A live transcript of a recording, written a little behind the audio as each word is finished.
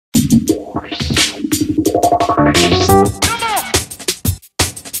What's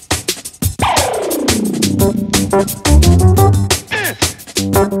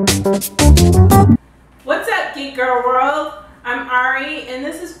up, Geek Girl World? I'm Ari, and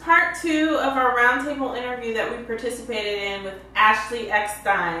this is part 2 of our roundtable interview that we participated in with Ashley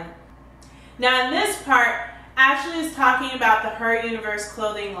Eckstein. Now, in this part, Ashley is talking about the Her Universe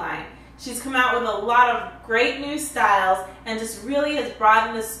clothing line. She's come out with a lot of great new styles and just really has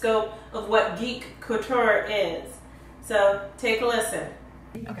broadened the scope of what geek couture is. So, take a listen.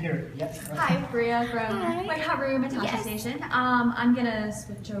 Okay. Yes. Hi, Bria from White Hot Room and Tasha Station. I'm gonna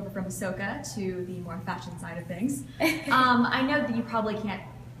switch over from Ahsoka to the more fashion side of things. I know that you probably can't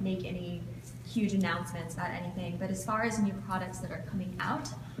make any huge announcements about anything, but as far as new products that are coming out,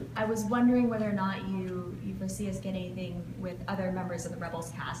 I was wondering whether or not you foresee us getting anything with other members of the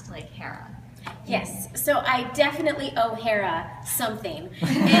Rebels cast, like Hera. Yes, so I definitely owe Hera something.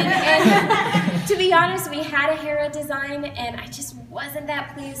 And to be honest, we had a Hera design and I just wasn't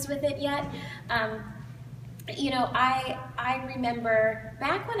that pleased with it yet. You know, I remember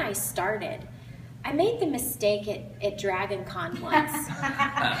back when I started, I made the mistake at Dragon Con once,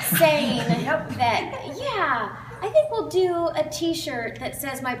 saying that, yeah, I think we'll do a t-shirt that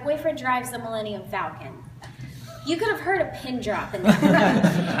says my boyfriend drives the Millennium Falcon. You could have heard a pin drop in that.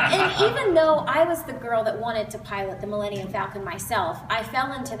 And even though I was the girl that wanted to pilot the Millennium Falcon myself, I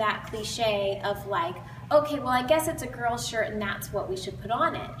fell into that cliche of like, okay, well, I guess it's a girl's shirt and that's what we should put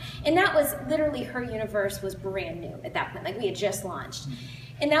on it. And that was literally, Her Universe was brand new at that point. Like, we had just launched.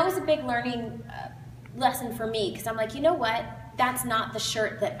 And that was a big learning lesson for me, because I'm like, you know what? That's not the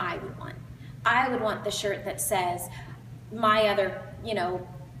shirt that I would want. I would want the shirt that says my other, you know,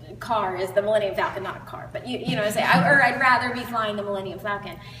 car is the Millennium Falcon, not a car, but you know, or I'd rather be flying the Millennium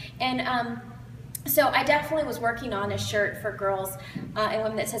Falcon. And so I definitely was working on a shirt for girls and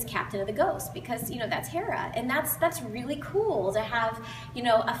women that says Captain of the Ghost, because, you know, that's Hera, and that's really cool to have, you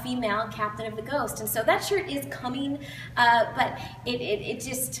know, a female Captain of the Ghost. And so that shirt is coming, but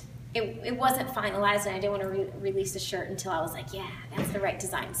it wasn't finalized, and I didn't want to release the shirt until I was like, yeah, that's the right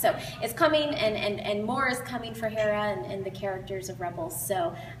design. So it's coming, and more is coming for Hera and the characters of Rebels.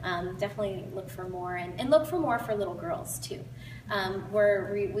 So definitely look for more, and look for more for little girls too.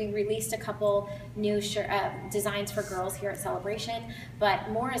 We released a couple new designs for girls here at Celebration, but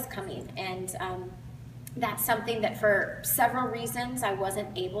more is coming, and that's something that for several reasons I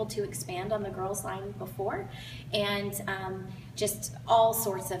wasn't able to expand on the girls line before, and just all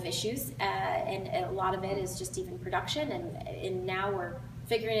sorts of issues, and a lot of it is just even production, and now we're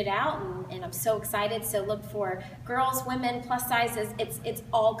figuring it out, and I'm so excited. So look for girls, women, plus sizes. It's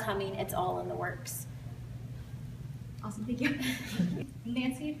all coming. It's all in the works. Awesome, thank you.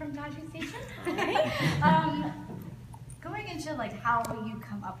 Nancy from Tasha Station. Hi. Going into like how you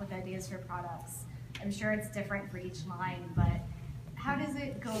come up with ideas for products, I'm sure it's different for each line, but how does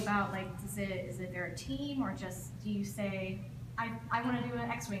it go about? Like, is it there a team, or just do you say, I want to do an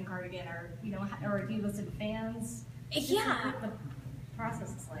X-Wing cardigan, or, you know, or do you listen to fans? Yeah. What the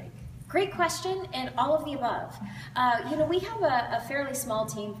process is like. Great question, and all of the above. You know, we have a fairly small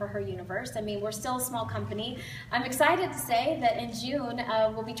team for Her Universe. I mean, we're still a small company. I'm excited to say that in June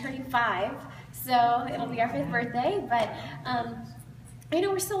we'll be turning 5, so it'll be our 5th birthday. But you know,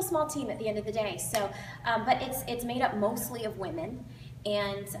 we're still a small team at the end of the day. So, but it's made up mostly of women,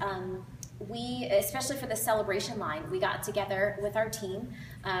 and we, especially for the Celebration line, we got together with our team.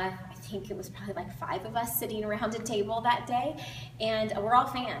 I think it was probably like 5 of us sitting around a table that day, and we're all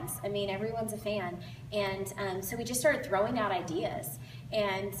fans. I mean, everyone's a fan, and so we just started throwing out ideas,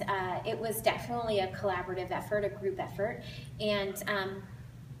 and it was definitely a collaborative effort, a group effort, and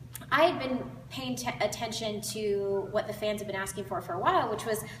I had been paying attention to what the fans have been asking for a while, which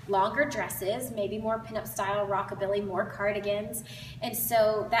was longer dresses, maybe more pinup style, rockabilly, more cardigans. And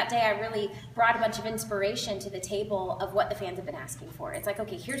so that day I really brought a bunch of inspiration to the table of what the fans have been asking for. It's like,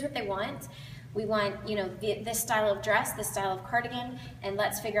 okay, here's what they want. We want, you know, this style of dress, this style of cardigan, and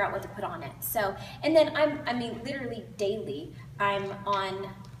let's figure out what to put on it. So, and then I mean, literally daily, I'm on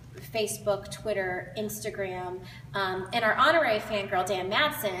Facebook, Twitter, Instagram, and our honorary fangirl, Dan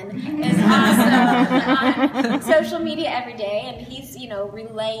Madsen, is also on social media every day, and he's, you know,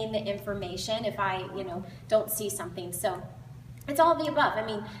 relaying the information if I, you know, don't see something. So it's all of the above. I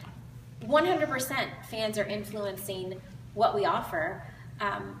mean, 100% fans are influencing what we offer.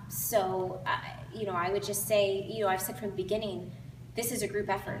 So, you know, I would just say, you know, I've said from the beginning, this is a group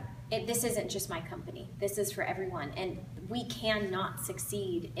effort. This isn't just my company. This is for everyone, and we cannot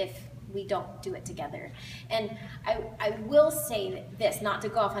succeed if we don't do it together. And I will say this, not to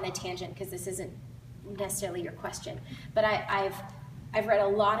go off on a tangent, because this isn't necessarily your question, but I've I've read a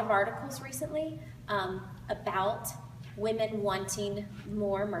lot of articles recently about women wanting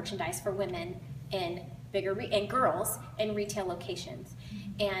more merchandise for women in and girls in retail locations.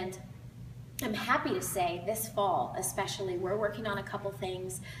 And I'm happy to say this fall especially, we're working on a couple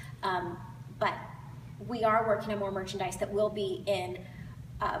things, but we are working on more merchandise that will be in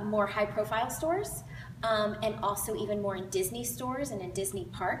more high profile stores, and also even more in Disney stores and in Disney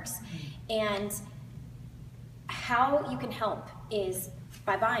parks. And how you can help is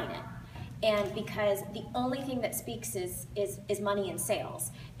by buying it. And because the only thing that speaks is money and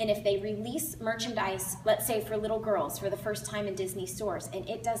sales. And if they release merchandise, let's say for little girls for the first time in Disney stores, and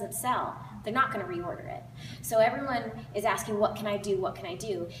it doesn't sell, they're not going to reorder it. So everyone is asking, what can I do, what can I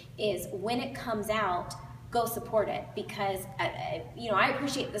do? Is when it comes out, go support it, because you know, I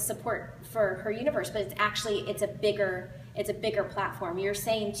appreciate the support for her universe, but it's a bigger platform. You're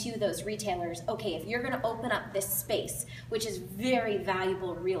saying to those retailers, okay, if you're going to open up this space, which is very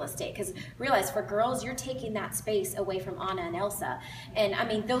valuable real estate, because realize for girls, you're taking that space away from Anna and Elsa, and I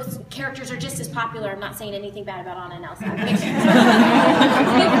mean those characters are just as popular. I'm not saying anything bad about Anna and Elsa,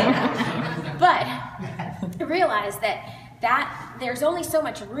 but realize that there's only so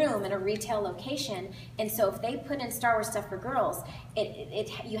much room in a retail location, and so if they put in Star Wars stuff for girls,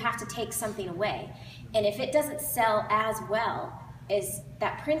 you have to take something away. And if it doesn't sell as well as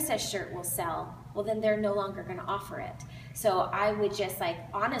that princess shirt will sell, well then they're no longer going to offer it. So I would just like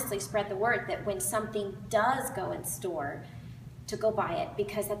honestly spread the word that when something does go in store, to go buy it,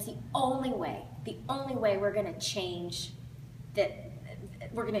 because that's the only way we're going to change, that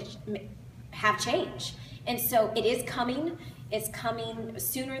we're going to have change. And so it is coming. It's coming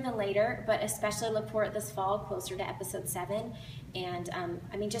sooner than later, but especially look for it this fall, closer to episode 7. And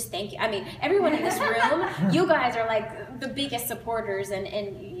I mean, just thank you. I mean, everyone in this room, you guys are like the biggest supporters, and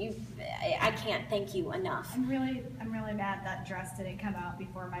I can't thank you enough. I'm really mad that dress didn't come out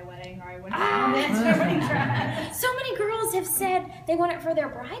before my wedding, or I wouldn't have worn it. My wedding dress. So many girls have said they want it for their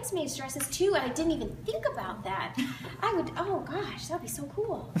bridesmaids dresses too, and I didn't even think about that. Oh gosh, that'd be so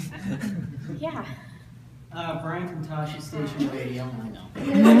cool. Yeah. Brian from Tasha Station Radio, I know.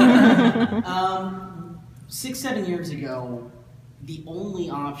 6-7 years ago, the only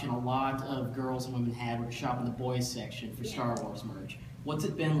option a lot of girls and women had were to shop in the boys section for Star Wars merch. What's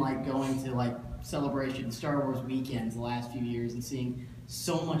it been like going to like Celebration Star Wars weekends the last few years and seeing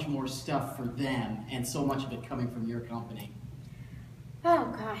so much more stuff for them and so much of it coming from your company? Oh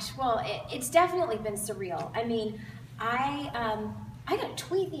gosh, well, it's definitely been surreal. I mean, I got a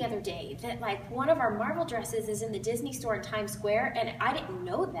tweet the other day that like one of our Marvel dresses is in the Disney store in Times Square, and I didn't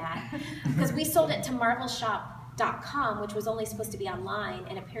know that because we sold it to marvelshop.com, which was only supposed to be online,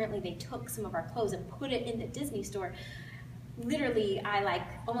 and apparently they took some of our clothes and put it in the Disney store. Literally, I like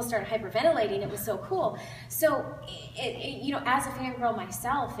almost started hyperventilating. It was so cool. So, you know, as a fangirl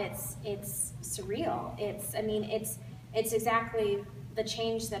myself, it's surreal. It's exactly the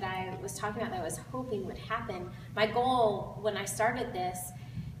change that I was talking about, that I was hoping would happen. My goal when I started this,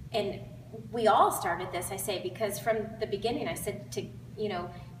 and we all started this, I say, because from the beginning I said to, you know,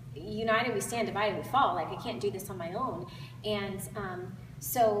 united we stand, divided we fall. Like, I can't do this on my own. And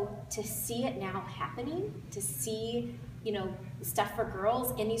so to see it now happening, to see, you know, stuff for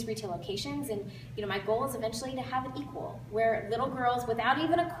girls in these retail locations, and you know, my goal is eventually to have it equal, where little girls without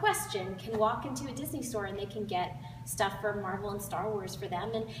even a question can walk into a Disney store and they can get stuff for Marvel and Star Wars for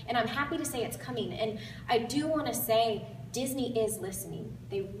them, and I'm happy to say it's coming. And I do want to say Disney is listening.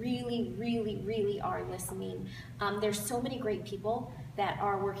 They really, really, really are listening. There's so many great people that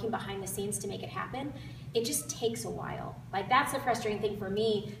are working behind the scenes to make it happen. It just takes a while. Like, that's the frustrating thing for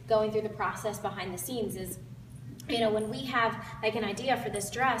me going through the process behind the scenes is, you know, when we have like an idea for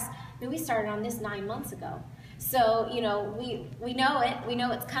this dress, I mean, we started on this 9 months ago. So, you know, we know it, we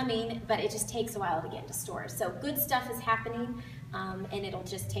know it's coming, but it just takes a while to get into stores. So good stuff is happening, and it'll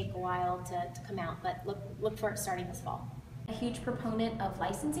just take a while to come out, but look for it starting this fall. A huge proponent of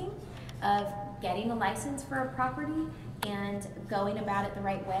licensing, of getting a license for a property and going about it the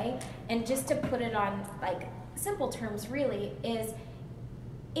right way. And just to put it on like simple terms really is,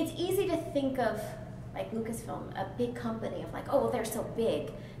 it's easy to think of like Lucasfilm, a big company, of like, oh, well, they're so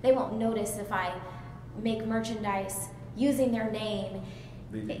big, they won't notice if I make merchandise using their name,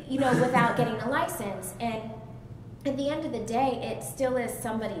 you know, without getting a license. And at the end of the day, it still is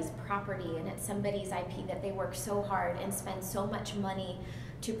somebody's property, and it's somebody's IP that they work so hard and spend so much money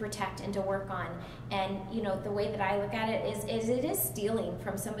to protect and to work on. And you know, the way that I look at it is it is stealing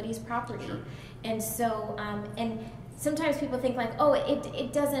from somebody's property. Sure. And so, and sometimes people think like, oh,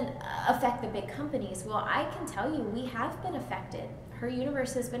 it doesn't affect the big companies. Well, I can tell you, we have been affected. Her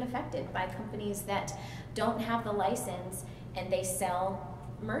universe has been affected by companies that don't have the license and they sell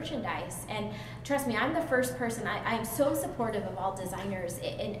merchandise. And trust me, I'm the first person, I am so supportive of all designers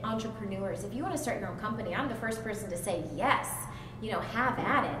and entrepreneurs. If you want to start your own company, I'm the first person to say yes, you know, have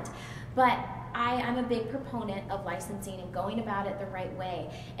at it. But I'm a big proponent of licensing and going about it the right way.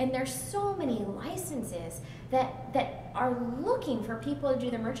 And there's so many licenses that are looking for people to do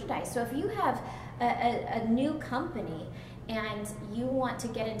their merchandise. So if you have a new company and you want to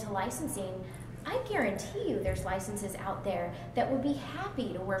get into licensing, I guarantee you there's licenses out there that would be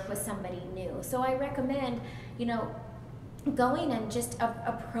happy to work with somebody new. So I recommend, you know, going and just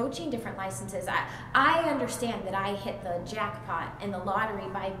approaching different licenses. I understand that I hit the jackpot and the lottery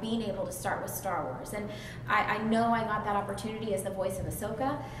by being able to start with Star Wars, and I know I got that opportunity as the voice of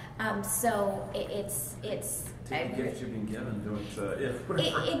Ahsoka. So it's a gift you've been given.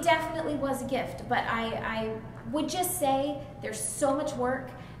 It definitely was a gift, but I would just say there's so much work.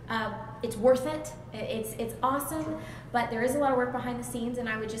 It's worth it. It's awesome, but there is a lot of work behind the scenes, and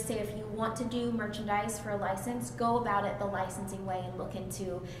I would just say if you want to do merchandise for a license, go about it the licensing way and look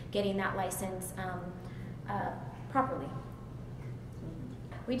into getting that license properly.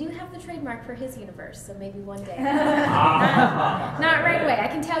 We do have the trademark for his universe, so maybe one day. Not right away. I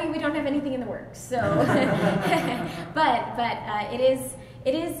can tell you we don't have anything in the works. So, but it is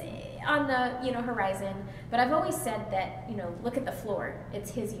on the horizon. But I've always said that, look at the floor. It's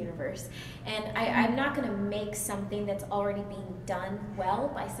his universe. And I'm not going to make something that's already being done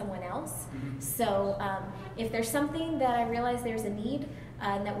well by someone else. So if there's something that I realize there's a need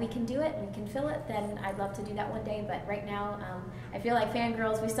and that we can do it and we can fill it, then I'd love to do that one day. But right now, I feel like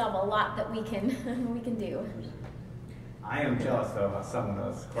fangirls, we still have a lot that we can do. I am jealous though of someone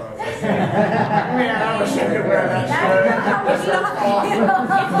else. Man, I wish I could wear that shirt. It's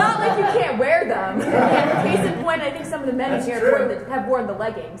not like you can't wear them. Case in point, I think some of the men here have worn the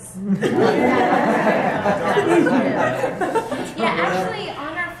leggings. Yeah, actually,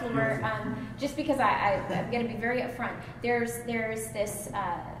 on our floor, just because I'm going to be very upfront, there's this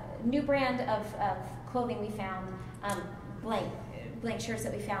new brand of clothing we found, blank shirts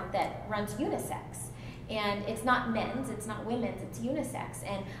that we found that runs unisex. And it's not men's, it's not women's, it's unisex.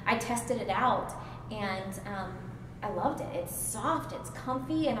 And I tested it out, and I loved it. It's soft, it's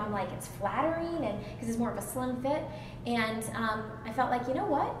comfy, and I'm like, it's flattering, and because it's more of a slim fit. And I felt like, you know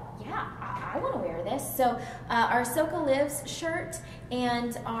what? Yeah, I want to wear this. So our Ahsoka Lives shirt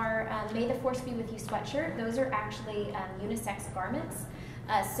and our May the Force Be With You sweatshirt, those are actually unisex garments.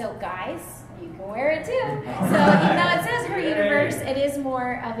 So guys, you can wear it too. So even though it says her universe, it is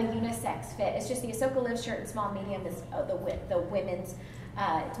more of a unisex fit. It's just the Ahsoka Lives shirt in small, medium is the women's.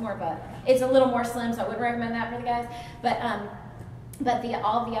 It's more of it's a little more slim, so I wouldn't recommend that for the guys. But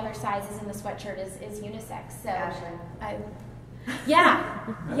all the other sizes in the sweatshirt is unisex. So yeah.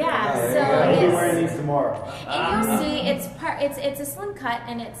 So I'll be wearing these tomorrow. And you'll see it's a slim cut,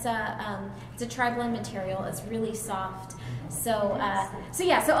 and it's a tri-blend material. It's really soft. So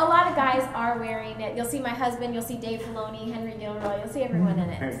yeah, so a lot of guys are wearing it. You'll see my husband, you'll see Dave Filoni, Henry Gilroy, you'll see everyone in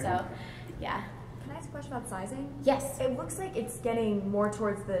it. So yeah. Can I ask a question about sizing? Yes. It looks like it's getting more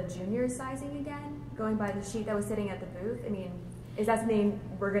towards the junior sizing again, going by the sheet that was sitting at the booth. I mean, is that something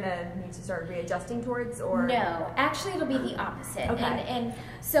we're gonna need to start readjusting towards, or? No, actually it'll be the opposite. Okay. And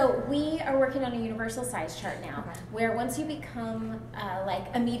so we are working on a universal size chart now, where once you become like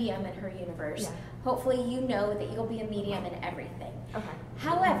a medium in her universe, hopefully you know that you'll be a medium in everything. Okay.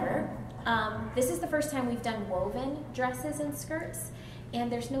 However, this is the first time we've done woven dresses and skirts,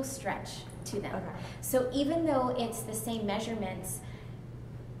 and there's no stretch to them. Okay. So even though it's the same measurements,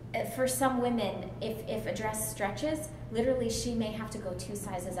 for some women, if a dress stretches, literally she may have to go 2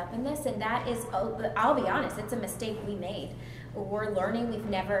 sizes up in this, and that is, I'll be honest, it's a mistake we made. We're learning. We've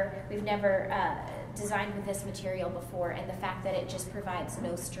never designed with this material before, and the fact that it just provides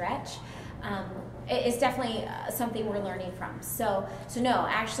no stretch is definitely something we're learning from. So no,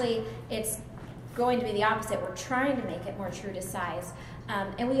 actually, it's going to be the opposite. We're trying to make it more true to size.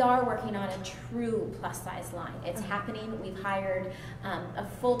 And we are working on a true plus size line. It's happening. We've hired a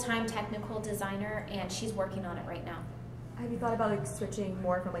full-time technical designer, and she's working on it right now. Have you thought about like switching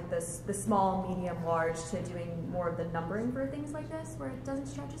more from like the small, medium, large to doing more of the numbering for things like this, where it doesn't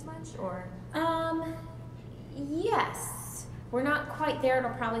stretch as much, or? Yes. We're not quite there.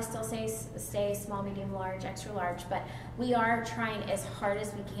 It'll probably still stay small, medium, large, extra large, but we are trying as hard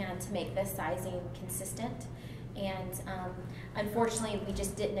as we can to make this sizing consistent. And unfortunately, we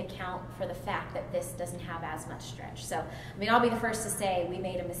just didn't account for the fact that this doesn't have as much stretch. So, I mean, I'll be the first to say we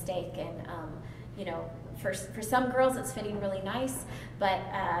made a mistake, and for some girls it's fitting really nice, but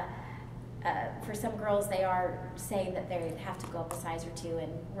for some girls they are saying that they have to go up a size or 2,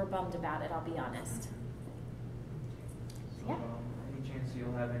 and we're bummed about it, I'll be honest.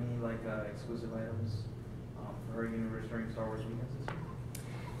 you'll have any like exclusive items for her universe during Star Wars weekends this year?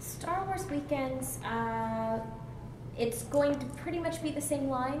 Star Wars weekends, it's going to pretty much be the same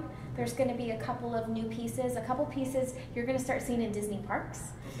line. There's going to be a couple of new pieces, a couple pieces you're going to start seeing in Disney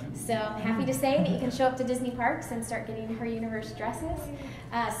parks. So I'm happy to say that you can show up to Disney parks and start getting her universe dresses.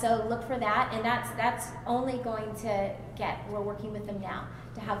 So look for that, and that's only going to we're working with them now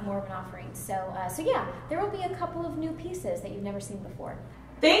to have more of an offering. So yeah, there will be a couple of new pieces that you've never seen before.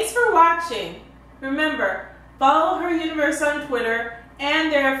 Thanks for watching. Remember, follow Her Universe on Twitter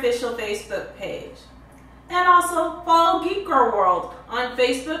and their official Facebook page. And also follow Geek Girl World on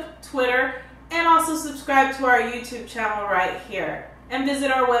Facebook, Twitter, and also subscribe to our YouTube channel right here. And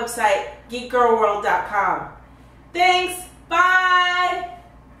visit our website, geekgirlworld.com. Thanks. Bye.